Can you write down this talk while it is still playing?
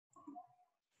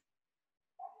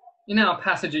In our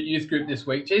passage at youth group this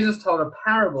week, Jesus told a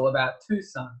parable about two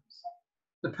sons.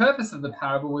 The purpose of the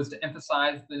parable was to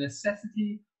emphasize the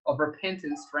necessity of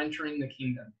repentance for entering the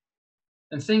kingdom.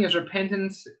 And seeing as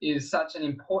repentance is such an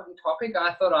important topic,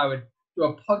 I thought I would do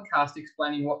a podcast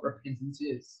explaining what repentance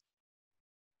is.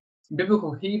 In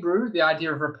biblical Hebrew, the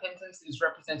idea of repentance is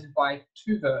represented by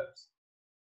two verbs.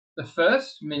 The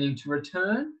first meaning to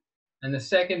return, and the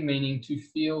second meaning to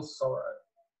feel sorrow.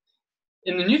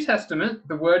 In the New Testament,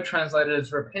 the word translated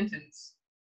as repentance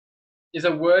is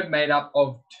a word made up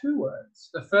of two words,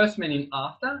 the first meaning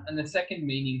after and the second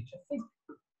meaning to think.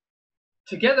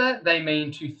 Together, they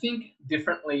mean to think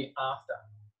differently after.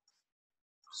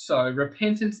 So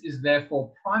repentance is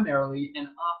therefore primarily an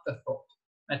afterthought,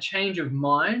 a change of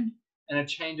mind and a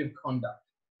change of conduct,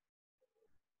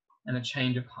 and a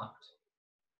change of heart.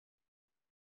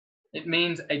 It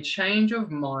means a change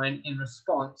of mind in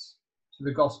response to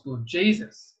the gospel of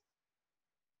Jesus.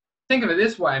 Think of it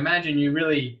this way. Imagine you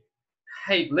really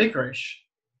hate licorice,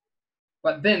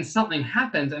 but then something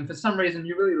happens and for some reason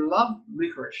you really love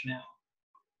licorice now.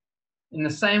 In the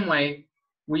same way,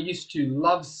 we used to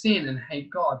love sin and hate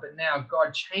God, but now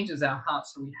God changes our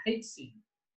hearts so we hate sin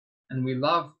and we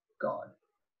love God.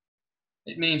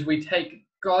 It means we take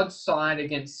God's side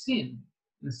against sin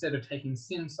instead of taking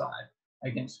sin's side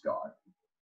against God.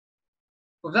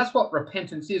 Well, that's what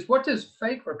repentance is. What does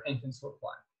fake repentance look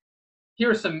like?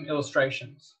 Here are some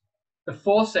illustrations. The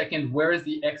 4-second, where is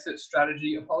the exit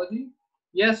strategy apology?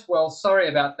 Yes, well, sorry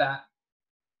about that.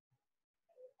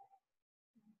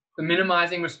 The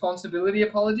minimizing responsibility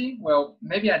apology? Well,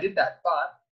 maybe I did that,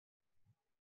 but.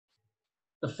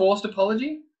 The forced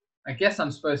apology? I guess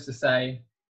I'm supposed to say.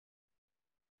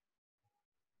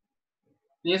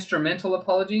 The instrumental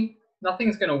apology?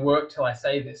 Nothing's going to work till I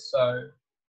say this, so.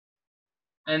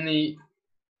 And the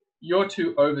you're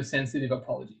too oversensitive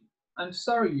apology. I'm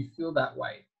sorry you feel that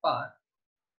way, but.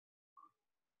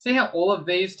 See how all of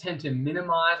these tend to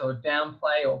minimize or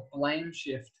downplay or blame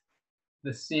shift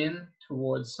the sin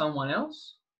towards someone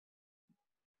else?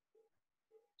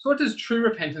 So what does true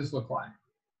repentance look like?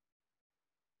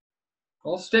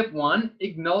 Well, step 1,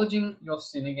 acknowledging your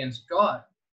sin against God.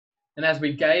 And as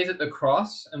we gaze at the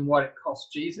cross and what it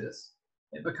cost Jesus,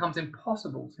 it becomes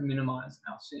impossible to minimize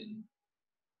our sin.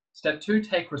 Step 2,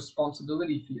 take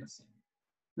responsibility for your sin.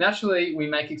 Naturally, we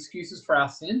make excuses for our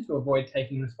sin to avoid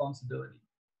taking responsibility.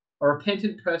 A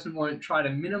repentant person won't try to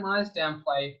minimize,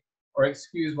 downplay, or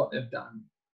excuse what they've done.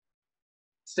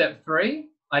 Step 3,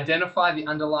 identify the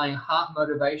underlying heart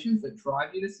motivations that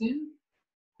drive you to sin.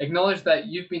 Acknowledge that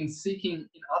you've been seeking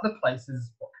in other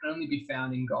places what can only be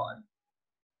found in God.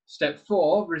 Step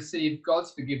 4, receive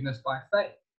God's forgiveness by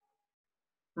faith.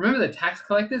 Remember the tax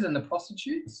collectors and the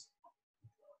prostitutes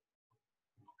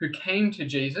who came to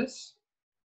Jesus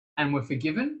and were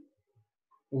forgiven?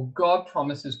 Well, God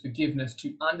promises forgiveness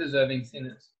to undeserving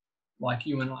sinners like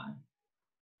you and I.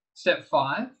 Step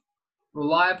 5,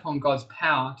 rely upon God's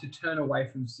power to turn away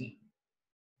from sin.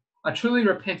 A truly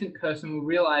repentant person will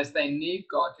realize they need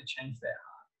God to change their heart.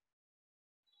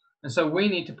 And so we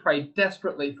need to pray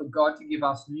desperately for God to give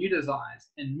us new desires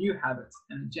and new habits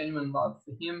and a genuine love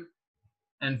for Him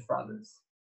and for others.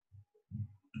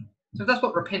 So if that's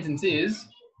what repentance is,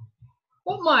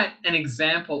 what might an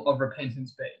example of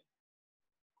repentance be?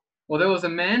 Well, there was a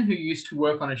man who used to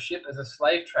work on a ship as a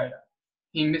slave trader.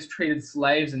 He mistreated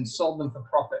slaves and sold them for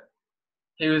profit.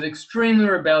 He was extremely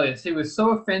rebellious. He was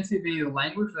so offensive in his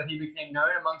language that he became known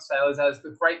among sailors as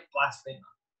the Great Blasphemer.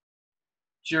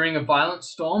 During a violent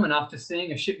storm and after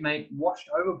seeing a shipmate washed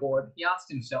overboard, he asked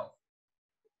himself,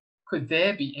 could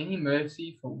there be any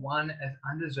mercy for one as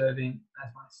undeserving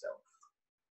as myself?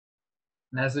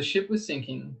 And as the ship was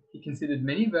sinking, he considered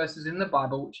many verses in the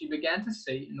Bible which he began to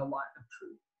see in the light of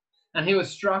truth. And he was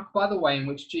struck by the way in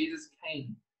which Jesus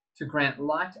came to grant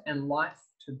light and life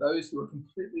to those who were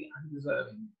completely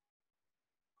undeserving.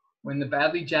 When the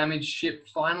badly damaged ship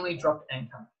finally dropped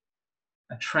anchor,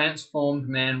 a transformed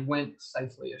man went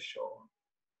safely ashore.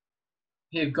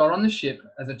 He had got on the ship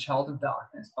as a child of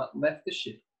darkness, but left the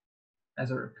ship as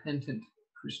a repentant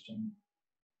Christian.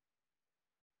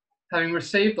 Having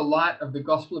received the light of the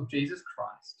gospel of Jesus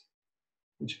Christ,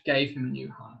 which gave him a new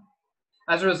heart.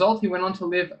 As a result, he went on to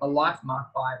live a life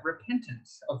marked by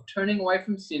repentance, of turning away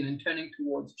from sin and turning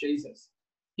towards Jesus.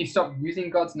 He stopped using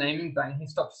God's name in vain. He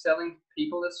stopped selling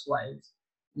people as slaves.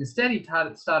 Instead, he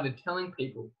started telling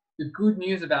people the good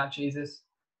news about Jesus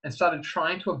and started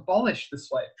trying to abolish the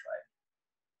slave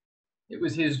trade. It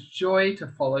was his joy to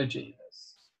follow Jesus.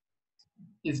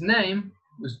 His name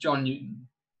was John Newton.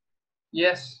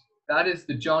 Yes, that is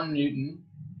the John Newton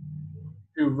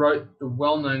who wrote the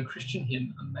well-known Christian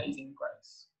hymn, Amazing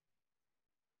Grace.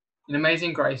 In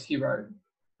Amazing Grace, he wrote,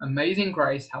 "Amazing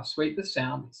grace, how sweet the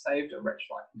sound that saved a wretch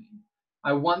like me.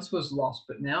 I once was lost,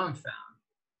 but now am found,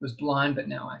 was blind, but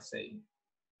now I see."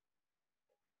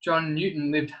 John Newton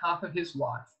lived half of his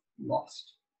life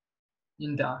lost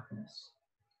in darkness,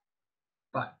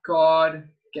 but God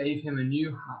gave him a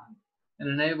new heart and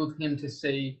enabled him to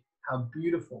see how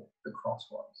beautiful the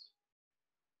cross was.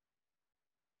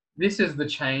 This is the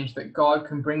change that God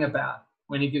can bring about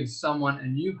when he gives someone a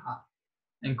new heart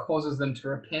and causes them to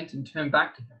repent and turn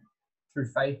back to him through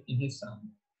faith in his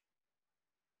Son.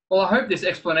 Well, I hope this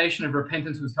explanation of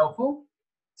repentance was helpful.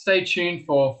 Stay tuned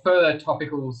for further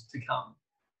topicals to come.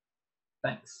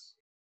 Thanks.